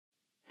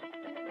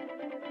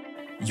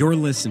You're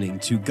listening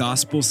to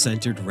Gospel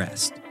Centered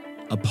Rest,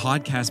 a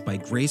podcast by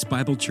Grace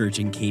Bible Church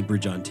in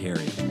Cambridge,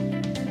 Ontario,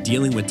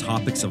 dealing with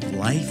topics of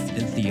life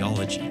and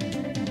theology,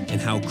 and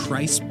how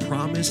Christ's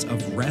promise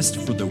of rest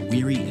for the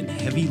weary and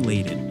heavy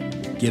laden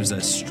gives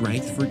us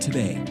strength for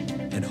today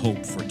and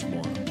hope for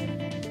tomorrow.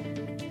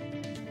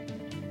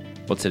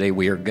 Well, today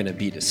we are going to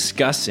be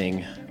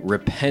discussing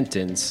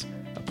repentance,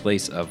 a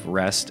place of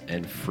rest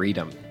and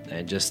freedom,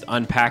 and just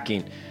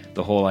unpacking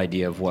the whole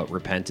idea of what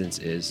repentance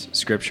is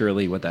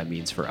scripturally, what that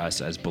means for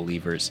us as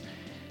believers,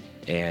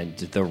 and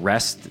the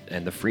rest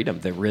and the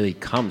freedom that really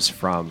comes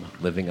from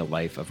living a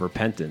life of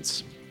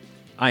repentance.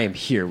 I am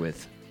here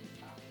with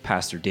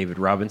Pastor David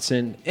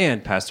Robinson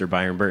and Pastor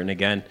Byron Burton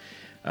again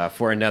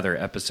for another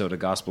episode of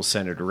Gospel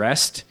Centered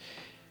Rest.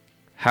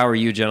 How are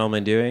you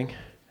gentlemen doing?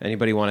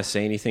 Anybody want to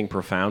say anything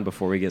profound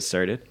before we get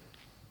started?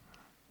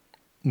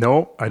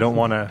 No, I don't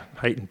want to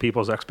heighten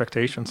people's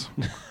expectations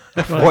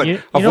Well,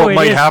 what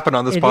might happen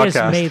on this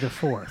podcast. It is May the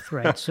 4th,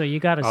 right? So you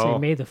got to say,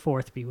 May the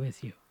 4th be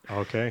with you.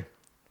 Okay.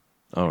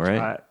 All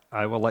right.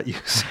 I will let you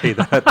say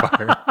that,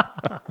 Byron.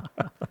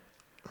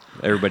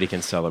 Everybody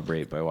can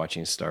celebrate by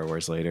watching Star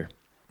Wars later.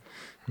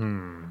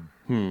 Though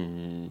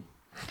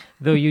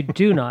you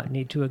do not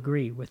need to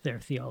agree with their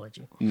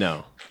theology.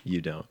 No, you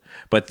don't.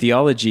 But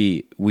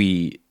theology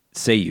we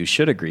say you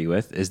should agree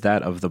with is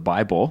that of the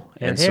Bible.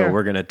 And so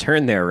we're going to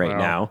turn there right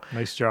now.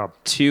 Nice job.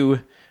 To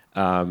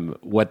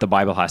what the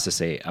Bible has to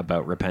say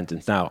about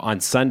repentance. Now,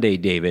 on Sunday,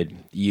 David,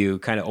 you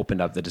kind of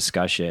opened up the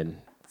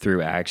discussion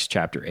through Acts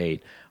chapter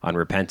 8 on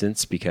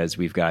repentance, because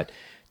we've got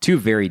two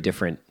very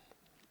different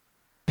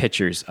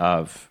pictures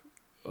of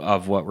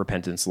what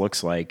repentance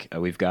looks like.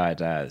 We've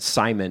got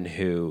Simon,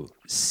 who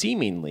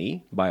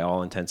seemingly, by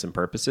all intents and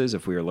purposes,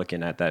 if we were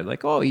looking at that,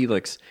 like,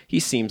 he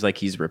seems like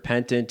he's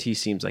repentant. He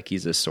seems like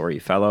he's a sorry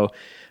fellow.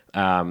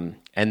 And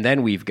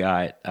then we've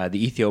got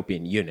the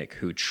Ethiopian eunuch,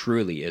 who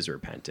truly is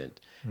repentant.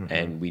 Mm-hmm.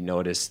 And we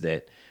notice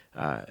that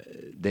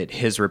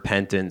his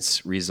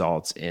repentance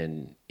results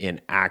in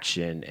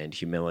action and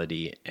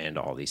humility and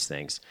all these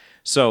things.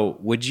 So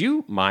would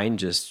you mind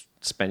just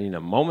spending a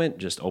moment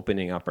just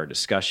opening up our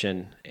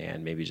discussion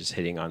and maybe just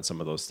hitting on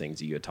some of those things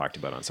that you had talked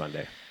about on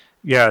Sunday?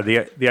 Yeah,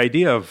 the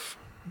idea of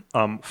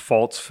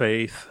false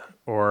faith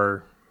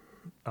or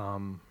a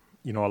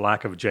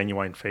lack of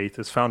genuine faith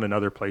is found in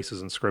other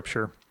places in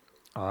Scripture.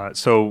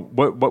 So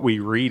what we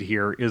read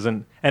here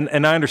isn't,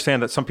 and I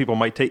understand that some people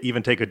might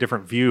even take a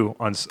different view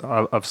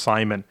of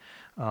Simon.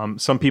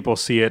 Some people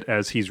see it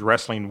as he's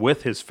wrestling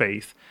with his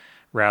faith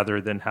rather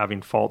than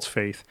having false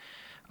faith.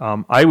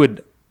 I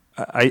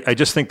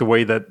just think the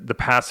way that the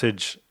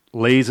passage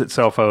lays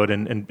itself out,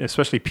 and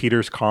especially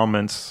Peter's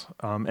comments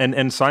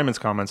and Simon's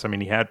comments. I mean,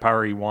 he had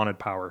power, he wanted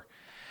power.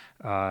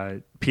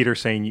 Peter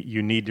saying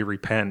you need to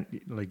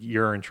repent, like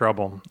you're in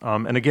trouble.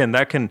 And again,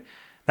 that can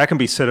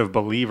be said of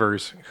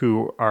believers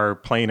who are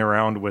playing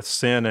around with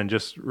sin and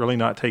just really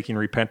not taking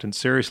repentance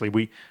seriously.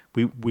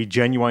 We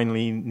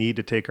genuinely need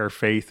to take our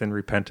faith and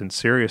repentance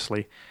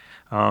seriously.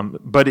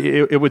 But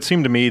it would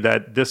seem to me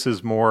that this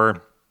is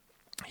more,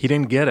 he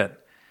didn't get it.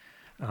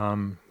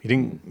 He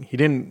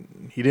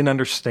didn't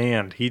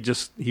understand.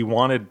 He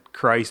wanted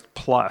Christ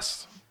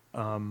plus,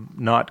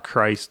 not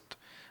Christ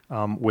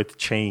with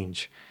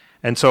change.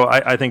 And so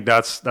I think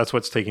that's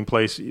what's taking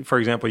place. For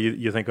example,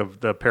 you think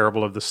of the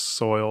parable of the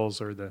soils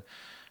or the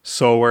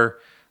sower.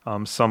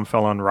 Some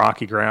fell on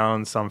rocky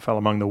ground, some fell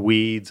among the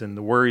weeds, and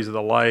the worries of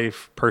the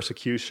life,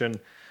 persecution,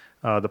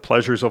 the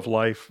pleasures of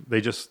life,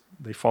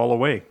 they fall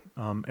away.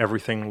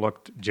 Everything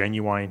looked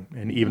genuine,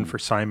 and even for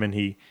Simon,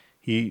 he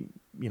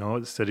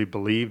it said he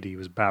believed, he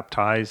was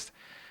baptized.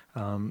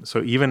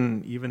 So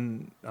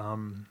even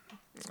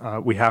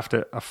we have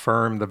to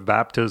affirm the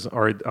baptism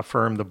or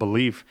affirm the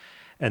belief.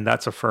 And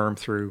that's affirmed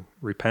through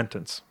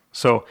repentance.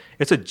 So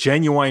it's a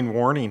genuine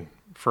warning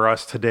for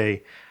us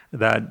today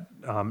that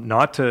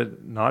not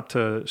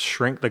to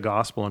shrink the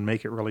gospel and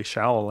make it really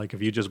shallow. Like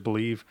if you just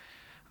believe,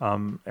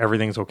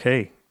 everything's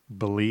okay.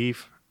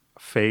 Belief,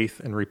 faith,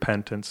 and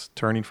repentance,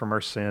 turning from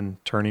our sin,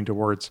 turning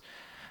towards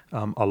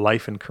a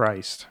life in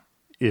Christ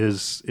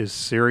is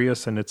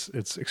serious, and it's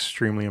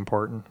extremely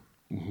important.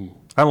 Mm-hmm.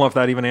 I don't know if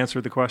that even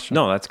answered the question.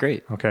 No, that's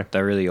great. Okay. That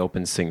really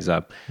opens things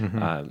up,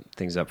 for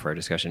our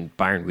discussion.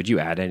 Byron, would you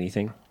add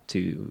anything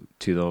to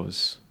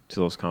those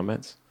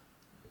comments?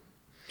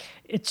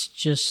 It's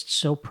just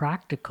so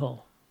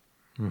practical.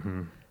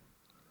 Mm-hmm.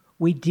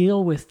 We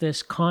deal with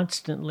this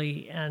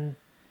constantly, and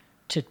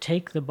to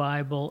take the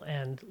Bible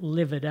and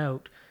live it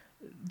out,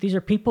 these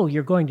are people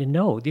you're going to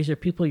know. These are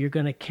people you're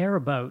going to care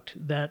about.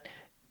 That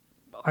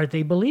are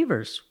they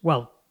believers?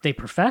 Well, they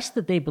professed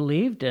that they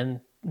believed, and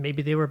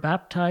maybe they were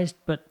baptized,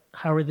 but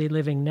how are they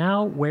living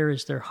now? Where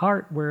is their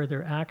heart? Where are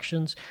their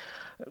actions?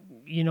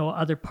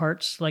 Other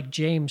parts like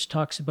James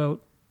talks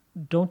about,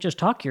 don't just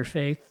talk your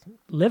faith,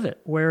 live it.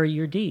 Where are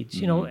your deeds?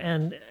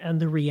 Mm-hmm.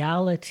 And the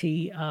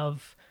reality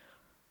of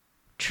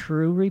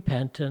true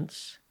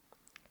repentance,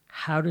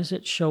 how does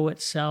it show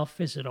itself?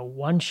 Is it a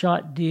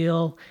one-shot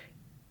deal?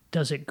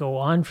 Does it go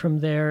on from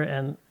there?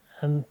 And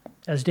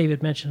as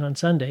David mentioned on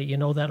Sunday,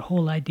 that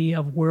whole idea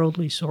of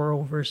worldly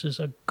sorrow versus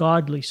a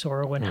godly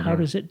sorrow, and how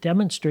does it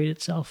demonstrate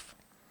itself?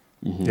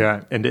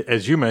 Yeah, and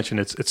as you mentioned,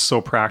 it's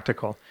so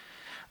practical.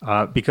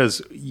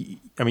 Because,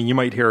 you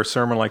might hear a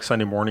sermon like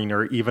Sunday morning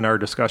or even our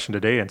discussion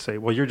today and say,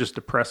 well, you're just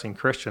depressing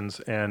Christians.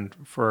 And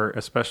for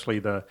especially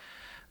the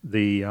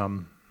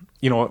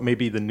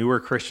maybe the newer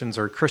Christians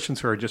or Christians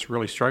who are just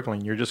really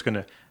struggling, you're just going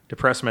to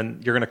depress them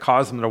and you're going to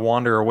cause them to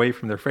wander away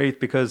from their faith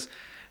because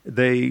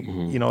they,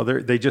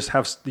 they just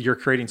you're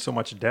creating so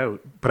much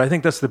doubt. But I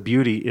think that's the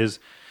beauty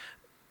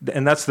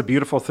and that's the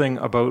beautiful thing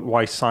about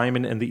why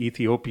Simon and the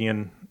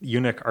Ethiopian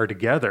eunuch are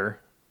together,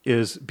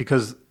 is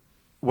because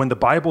when the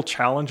Bible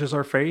challenges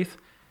our faith,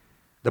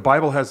 the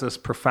Bible has this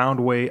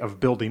profound way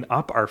of building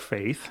up our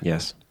faith,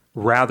 yes,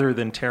 rather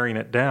than tearing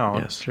it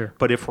down. Yes, sure.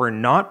 But if we're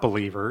not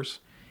believers,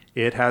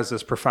 it has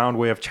this profound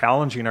way of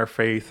challenging our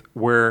faith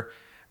where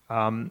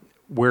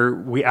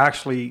we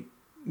actually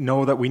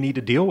know that we need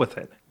to deal with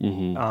it,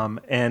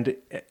 and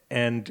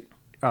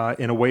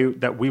in a way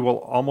that we will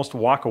almost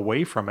walk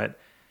away from it,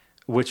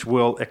 which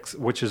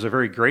is a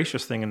very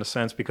gracious thing in a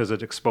sense, because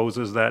it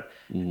exposes that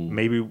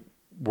maybe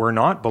we're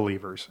not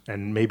believers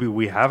and maybe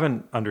we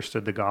haven't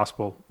understood the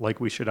gospel like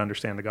we should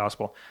understand the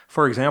gospel.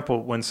 For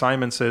example, when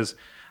Simon says,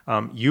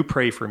 "You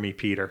pray for me,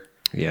 Peter."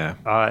 Yeah,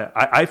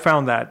 I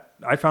found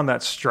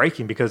that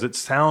striking because it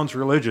sounds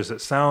religious,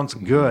 it sounds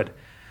good,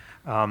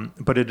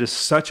 but it is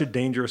such a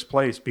dangerous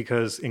place,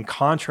 because in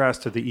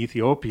contrast to the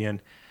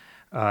Ethiopian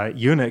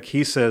eunuch,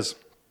 he says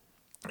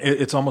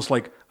it's almost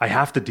like I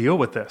have to deal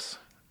with this.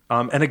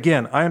 And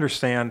again, I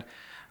understand,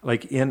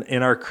 like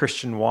in our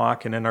Christian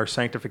walk and in our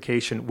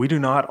sanctification, we do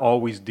not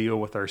always deal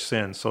with our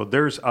sins. So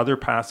there's other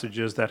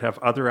passages that have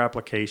other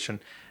application.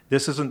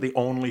 This isn't the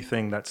only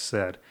thing that's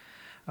said.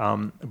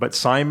 But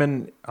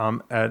Simon,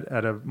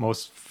 at a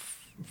most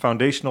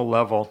foundational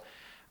level,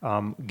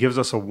 gives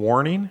us a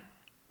warning,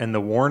 and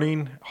the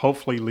warning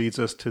hopefully leads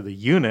us to the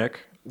eunuch,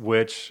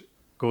 which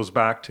goes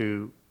back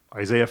to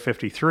Isaiah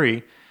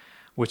 53,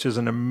 which is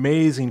an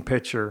amazing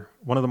picture,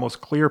 one of the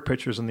most clear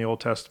pictures in the Old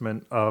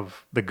Testament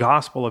of the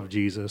gospel of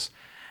Jesus.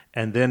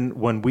 And then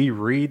when we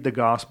read the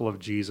gospel of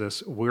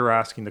Jesus, we're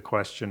asking the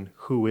question,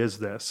 who is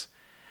this?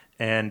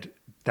 And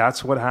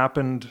that's what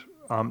happened.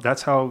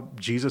 That's how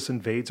Jesus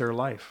invades our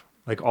life.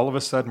 Like all of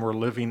a sudden we're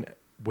living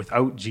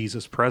without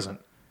Jesus present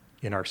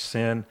in our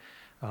sin.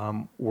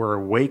 We're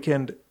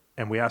awakened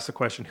and we ask the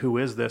question, who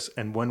is this?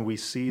 And when we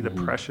see the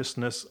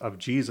preciousness of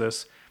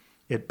Jesus,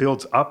 it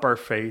builds up our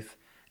faith.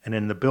 And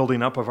in the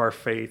building up of our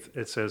faith,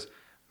 it says,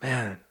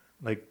 man,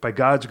 like by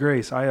God's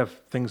grace, I have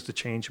things to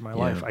change in my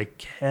life. I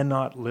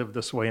cannot live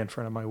this way in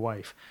front of my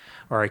wife,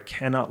 or I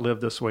cannot live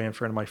this way in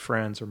front of my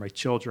friends or my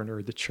children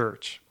or the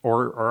church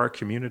or our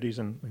communities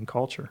and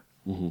culture.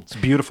 It's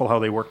beautiful how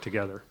they work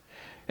together.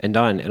 And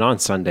on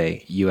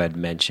Sunday, you had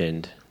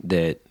mentioned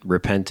that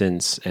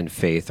repentance and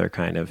faith are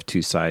kind of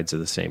two sides of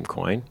the same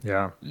coin.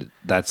 Yeah,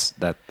 that's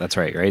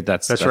right?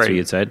 That's right. What you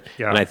had said.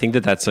 Yeah. And I think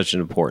that's such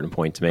an important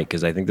point to make,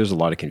 because I think there's a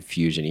lot of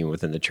confusion even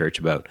within the church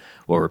about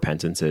what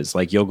repentance is.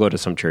 Like you'll go to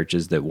some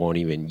churches that won't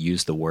even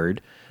use the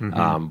word,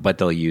 but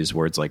they'll use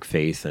words like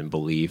faith and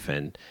belief.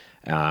 And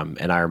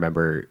I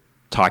remember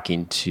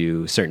talking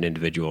to certain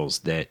individuals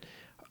that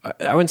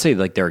I wouldn't say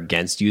like they're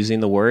against using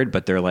the word,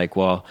 but they're like,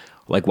 well,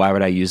 like, why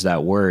would I use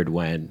that word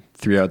when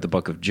throughout the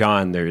book of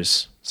John,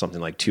 there's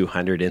something like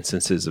 200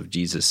 instances of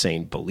Jesus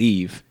saying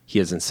believe. He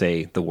doesn't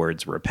say the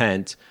words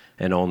repent,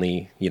 and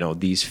only,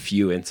 these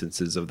few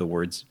instances of the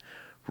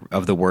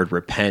word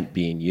repent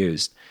being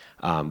used.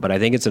 But I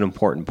think it's an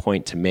important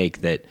point to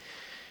make that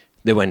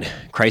when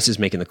Christ is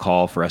making the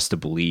call for us to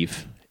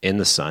believe in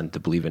the Son, to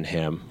believe in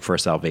him for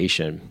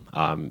salvation,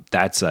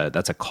 that's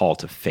a call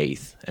to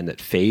faith, and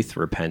that faith,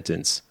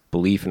 repentance,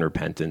 belief and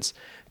repentance,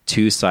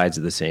 two sides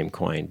of the same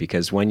coin.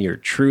 Because when you're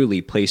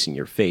truly placing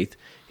your faith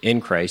in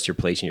Christ, you're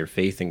placing your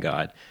faith in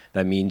God,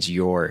 that means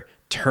you're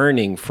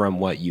turning from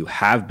what you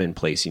have been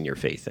placing your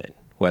faith in,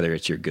 whether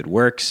it's your good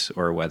works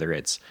or whether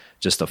it's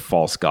just a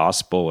false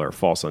gospel or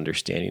false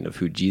understanding of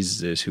who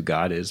Jesus is, who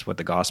God is, what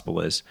the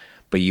gospel is.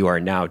 But you are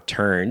now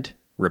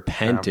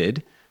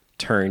repented,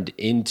 turned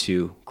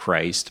into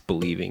Christ,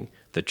 believing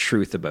the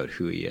truth about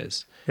who he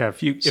is. Yeah,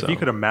 if you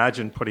could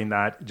imagine putting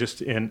that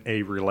just in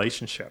a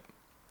relationship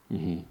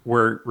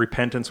where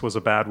repentance was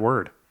a bad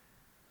word.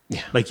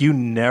 Yeah. Like you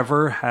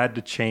never had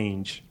to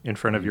change in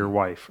front of your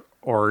wife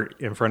or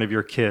in front of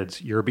your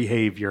kids, your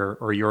behavior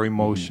or your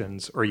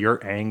emotions or your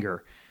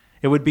anger.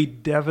 It would be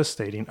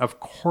devastating.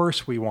 Of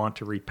course we want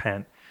to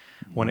repent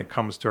when it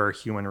comes to our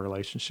human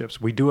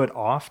relationships. We do it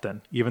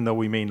often, even though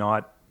we may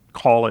not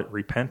call it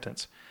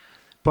repentance.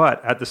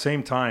 But at the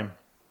same time,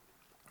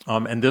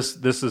 and this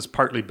is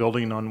partly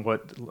building on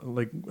what,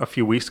 like a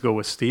few weeks ago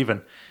with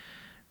Stephen,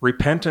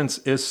 repentance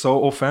is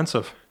so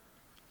offensive.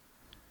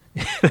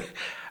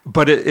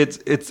 But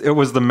it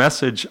was the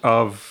message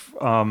of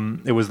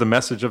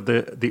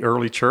the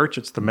early church.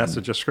 It's the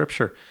message of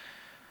Scripture.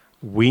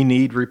 We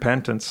need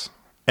repentance,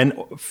 and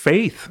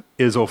faith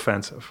is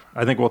offensive.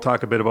 I think we'll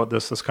talk a bit about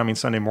this coming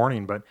Sunday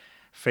morning. But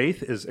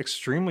Faith is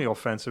extremely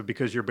offensive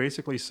because you're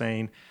basically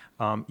saying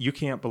you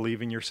can't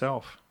believe in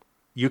yourself.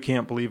 You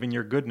can't believe in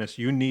your goodness.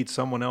 You need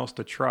someone else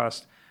to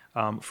trust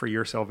for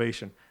your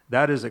salvation.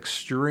 That is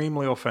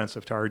extremely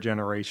offensive to our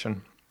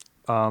generation.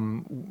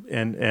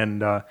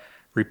 And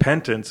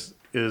repentance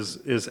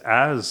is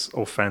as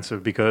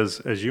offensive because,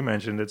 as you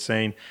mentioned, it's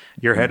saying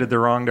you're headed the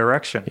wrong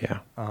direction. Yeah.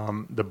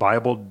 The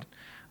Bible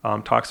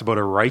talks about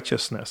a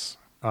righteousness.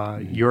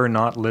 You're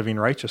not living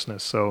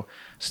righteousness. So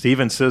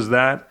Stephen says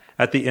that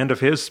at the end of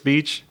his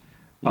speech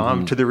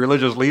to the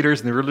religious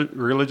leaders, and the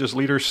religious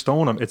leaders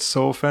stone him. It's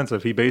so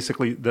offensive. He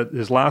basically,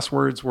 his last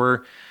words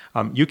were,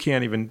 you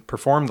can't even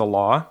perform the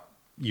law.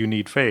 You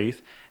need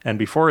faith. And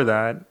before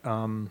that,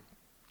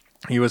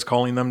 he was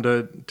calling them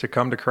to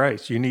come to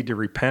Christ. You need to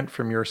repent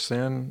from your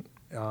sin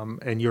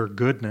and your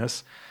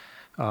goodness,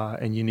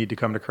 and you need to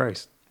come to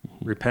Christ.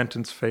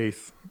 Repentance,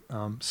 faith,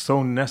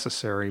 so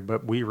necessary,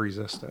 but we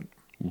resist it.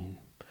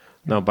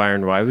 Now,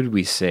 Byron, why would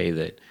we say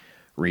that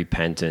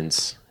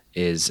repentance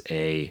is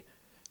a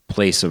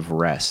place of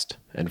rest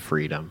and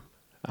freedom?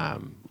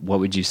 What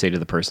would you say to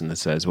the person that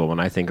says, well, when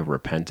I think of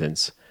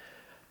repentance,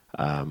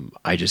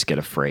 I just get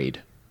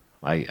afraid.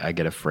 I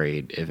get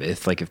afraid.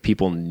 If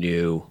people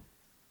knew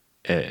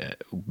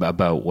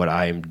about what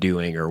I'm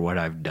doing or what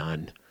I've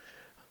done,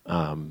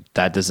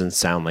 that doesn't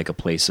sound like a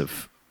place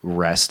of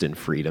rest and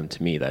freedom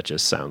to me. That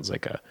just sounds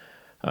like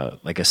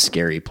a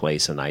scary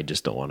place, and I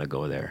just don't want to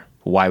go there.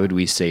 Why would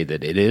we say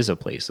that it is a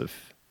place of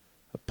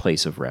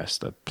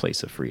rest, a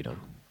place of freedom?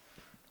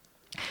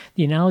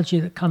 The analogy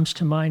that comes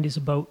to mind is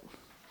about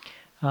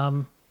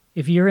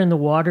if you're in the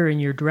water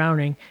and you're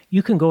drowning,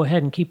 you can go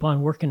ahead and keep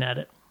on working at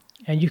it,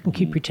 and you can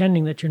keep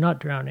pretending that you're not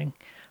drowning,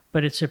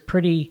 but it's a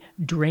pretty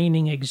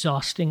draining,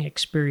 exhausting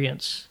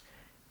experience.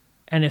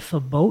 And if a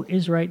boat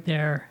is right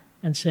there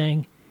and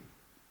saying,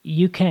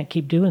 you can't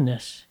keep doing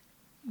this,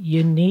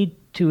 you need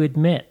to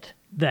admit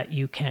that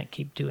you can't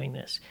keep doing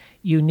this.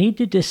 You need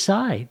to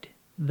decide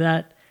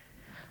that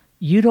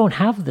you don't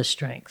have the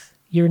strength.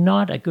 You're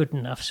not a good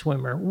enough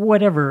swimmer,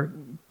 whatever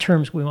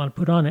terms we want to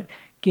put on it.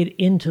 Get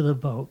into the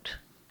boat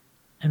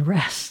and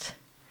rest.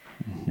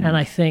 And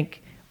I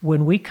think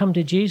when we come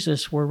to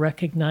Jesus, we're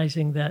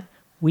recognizing that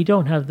we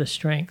don't have the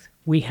strength.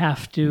 We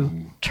have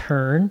to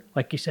turn,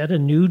 like you said, a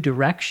new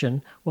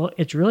direction. Well,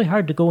 it's really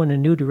hard to go in a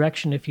new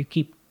direction if you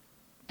keep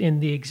in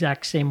the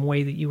exact same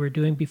way that you were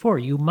doing before.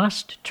 You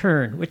must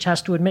turn, which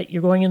has to admit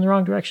you're going in the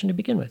wrong direction to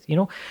begin with,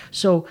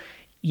 So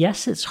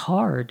yes, it's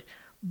hard,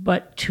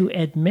 but to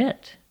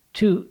admit,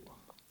 to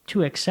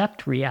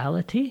accept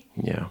reality.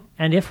 Yeah.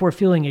 And if we're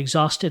feeling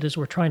exhausted as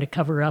we're trying to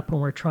cover up and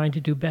we're trying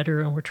to do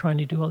better and we're trying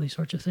to do all these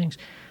sorts of things,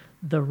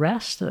 the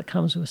rest that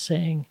comes with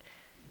saying,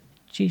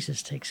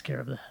 Jesus takes care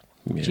of that.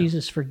 Yeah.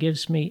 Jesus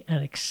forgives me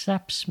and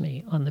accepts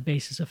me on the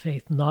basis of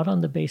faith, not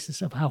on the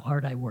basis of how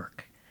hard I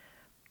work,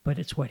 but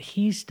it's what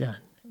he's done.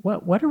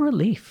 What a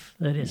relief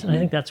that is. And I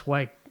think that's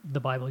why the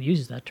Bible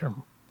uses that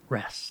term,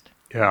 rest.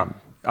 Yeah.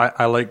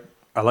 I like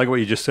what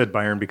you just said,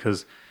 Byron,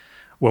 because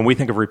when we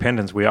think of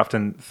repentance, we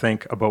often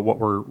think about what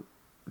we're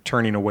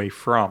turning away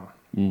from.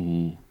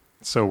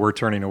 So we're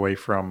turning away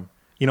from,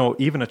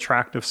 even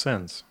attractive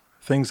sins,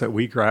 things that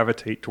we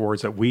gravitate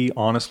towards that we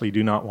honestly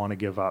do not want to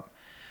give up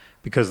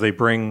because they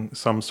bring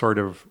some sort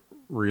of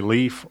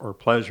relief or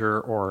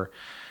pleasure or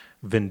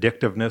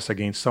vindictiveness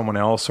against someone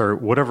else or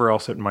whatever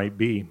else it might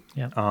be.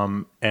 Yep.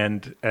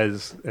 And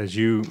as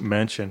you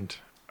mentioned,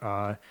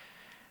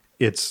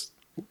 it's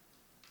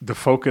the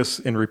focus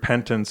in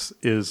repentance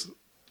is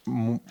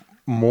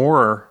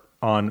more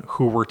on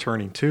who we're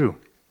turning to.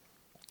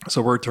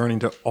 So we're turning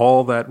to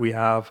all that we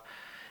have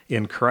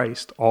in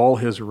Christ, all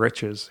his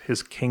riches,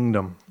 his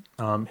kingdom,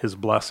 his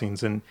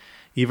blessings. And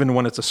even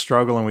when it's a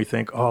struggle and we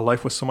think, oh,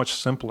 life was so much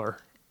simpler,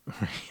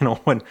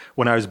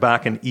 when I was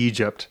back in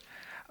Egypt,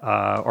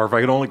 or if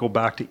I could only go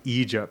back to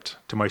Egypt,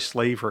 to my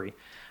slavery,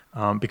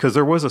 because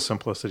there was a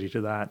simplicity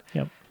to that.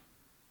 Yep.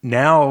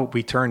 Now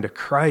we turn to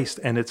Christ,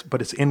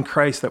 but it's in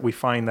Christ that we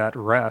find that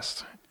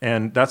rest.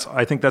 And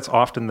I think that's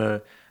often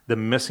the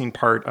missing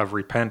part of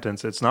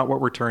repentance. It's not what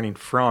we're turning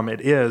from,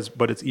 it is,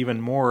 but it's even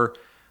more,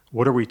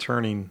 who are we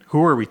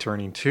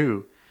turning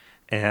to?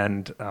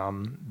 And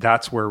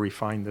that's where we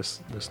find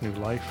this new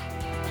life.